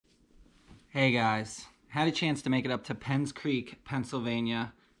Hey guys, had a chance to make it up to Penns Creek,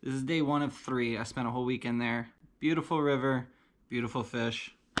 Pennsylvania. This is day 1 of 3. I spent a whole weekend there. Beautiful river, beautiful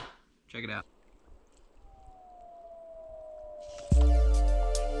fish. Check it out.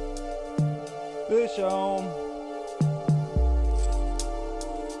 Fish on.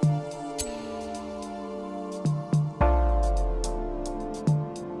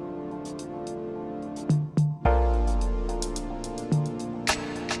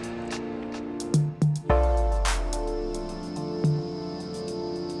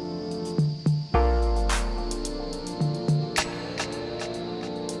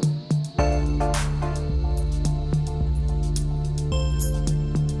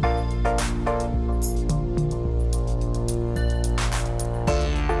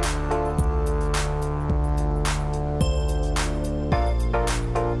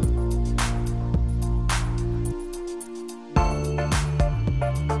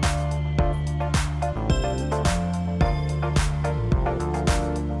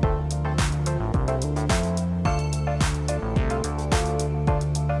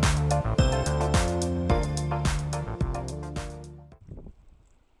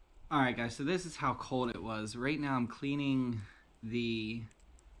 Alright guys, so this is how cold it was. Right now I'm cleaning the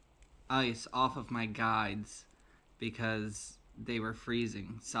ice off of my guides because they were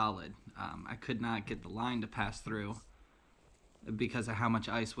freezing solid. I could not get the line to pass through because of how much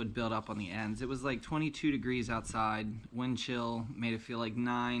ice would build up on the ends. It was like 22 degrees outside, wind chill made it feel like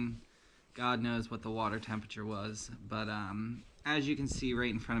 9. God knows what the water temperature was. But as you can see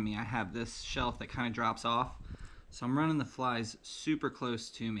right in front of me, I have this shelf that kind of drops off. So I'm running the flies super close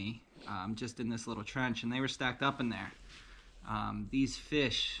to me, just in this little trench, and they were stacked up in there. These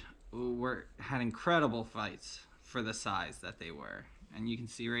fish had incredible fights for the size that they were. And you can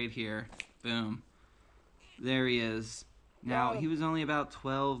see right here, boom, there he is. Now, he was only about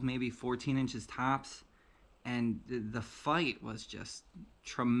 12, maybe 14 inches tops, and the fight was just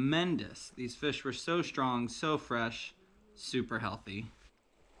tremendous. These fish were so strong, so fresh, super healthy.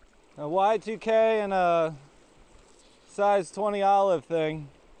 A Y2K and a size 20 olive thing.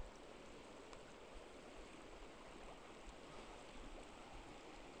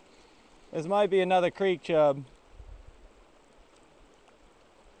 This might be another creek chub.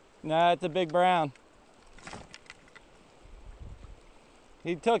 Nah, it's a big brown.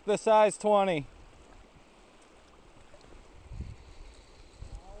 He took the size 20.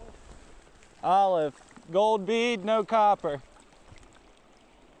 Olive. Gold bead, no copper.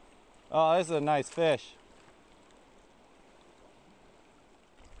 Oh, this is a nice fish.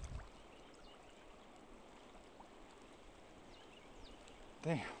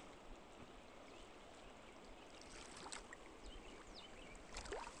 Damn.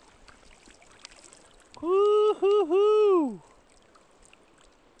 Woo-hoo-hoo!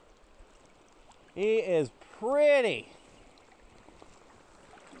 He is pretty.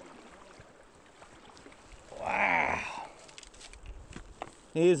 Wow.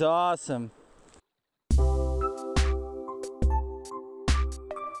 He's awesome.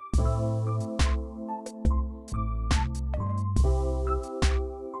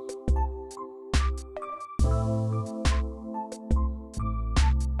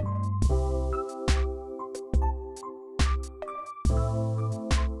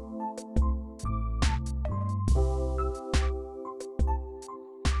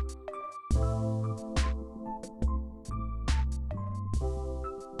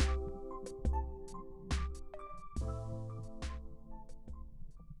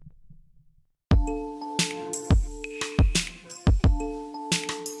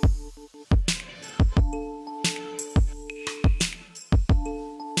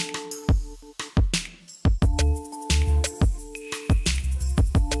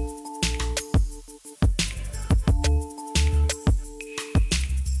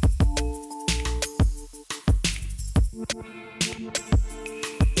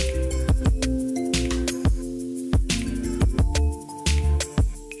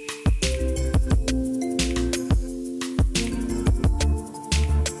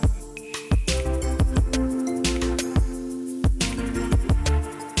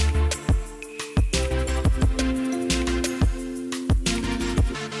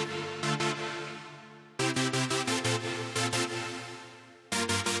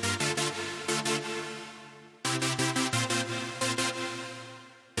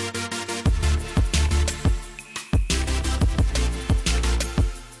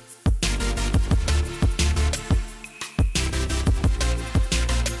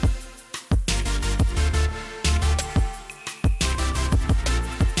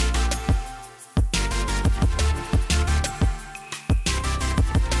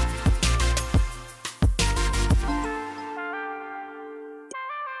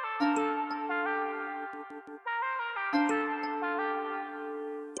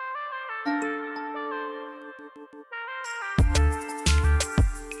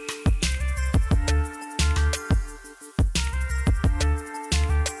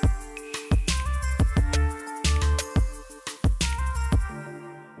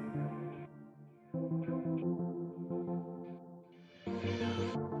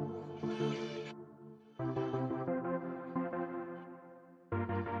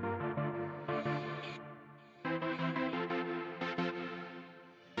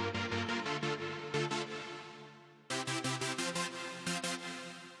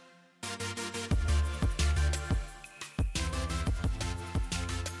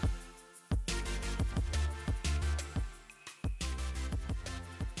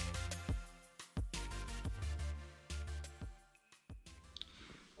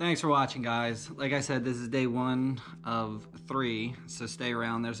 Thanks for watching, guys. Like I said, this is day 1 of 3, so stay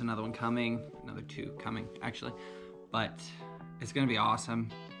around. There's another one coming, another 2 coming, actually. But it's gonna be awesome.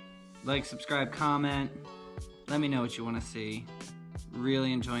 Like, subscribe, comment. Let me know what you want to see.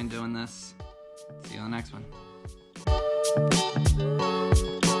 Really enjoying doing this. See you on the next one.